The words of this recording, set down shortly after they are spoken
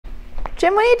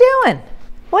Jim, what are you doing?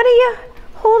 What are you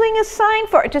holding a sign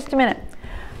for? Just a minute.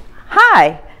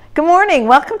 Hi, good morning.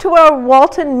 Welcome to our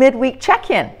Walton midweek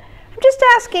check-in. I'm just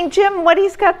asking Jim what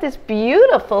he's got this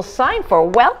beautiful sign for.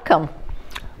 Welcome.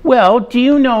 Well, do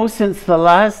you know since the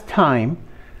last time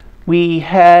we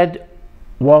had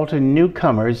Walton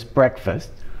newcomers breakfast,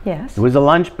 Yes. it was a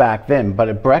lunch back then, but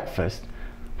at breakfast,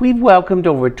 we've welcomed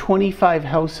over 25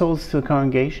 households to the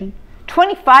congregation.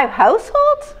 25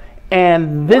 households?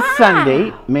 And this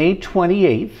Sunday, May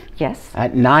 28th, Yes.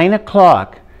 at 9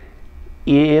 o'clock,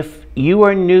 if you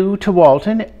are new to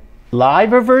Walton,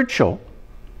 live or virtual,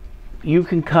 you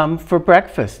can come for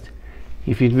breakfast.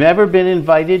 If you've never been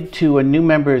invited to a new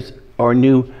members or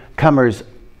newcomers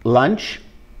lunch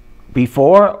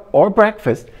before or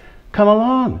breakfast, come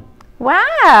along.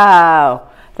 Wow,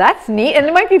 that's neat. And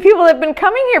there might be people that have been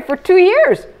coming here for 2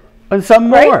 years. And some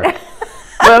more. Right?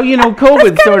 Well, you know,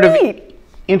 COVID sort of neat.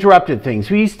 interrupted things.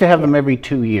 We used to have them every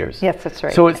 2 years. Yes, that's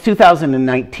right. So it's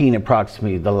 2019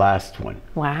 approximately, the last one.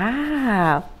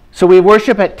 Wow. So we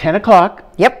worship at 10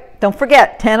 o'clock. Yep, don't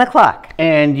forget, 10 o'clock.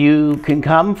 And you can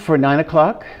come for 9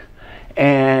 o'clock.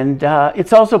 And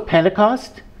it's also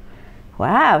Pentecost.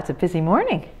 Wow, it's a busy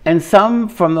morning. And some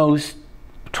from those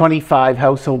 25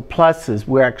 household pluses,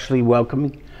 we're actually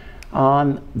welcoming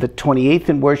on the 28th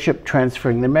in worship,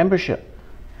 transferring their membership.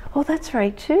 Oh, that's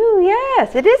right too.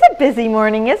 Yes, it is a busy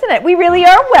morning, isn't it? We really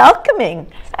are welcoming.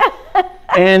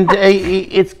 And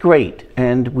it's great.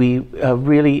 And we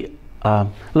really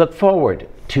look forward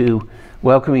to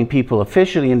welcoming people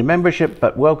officially into membership,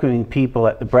 but welcoming people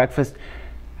at the breakfast.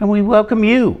 And we welcome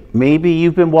you. Maybe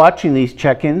you've been watching these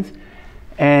check-ins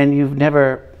and you've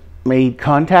never made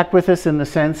contact with us in the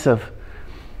sense of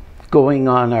going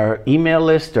on our email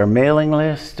list or mailing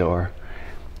list, or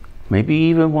maybe you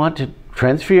even want to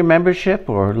transfer your membership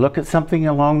or look at something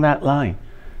along that line.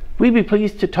 We'd be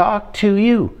pleased to talk to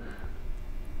you.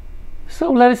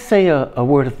 So let us say a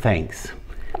word of thanks,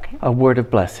 Okay. a word of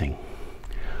blessing.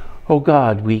 Oh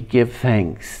God, we give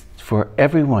thanks for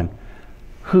everyone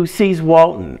who sees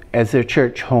Walton as their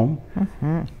church home,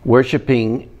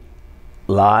 worshiping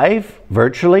live,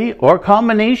 virtually, or a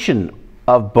combination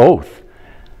of both.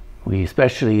 We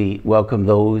especially welcome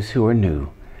those who are new.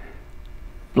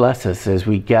 Bless us as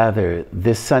we gather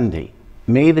this Sunday,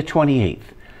 May the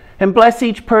 28th, and bless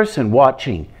each person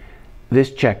watching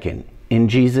this check-in. In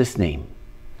Jesus' name,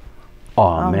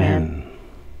 Amen. Amen.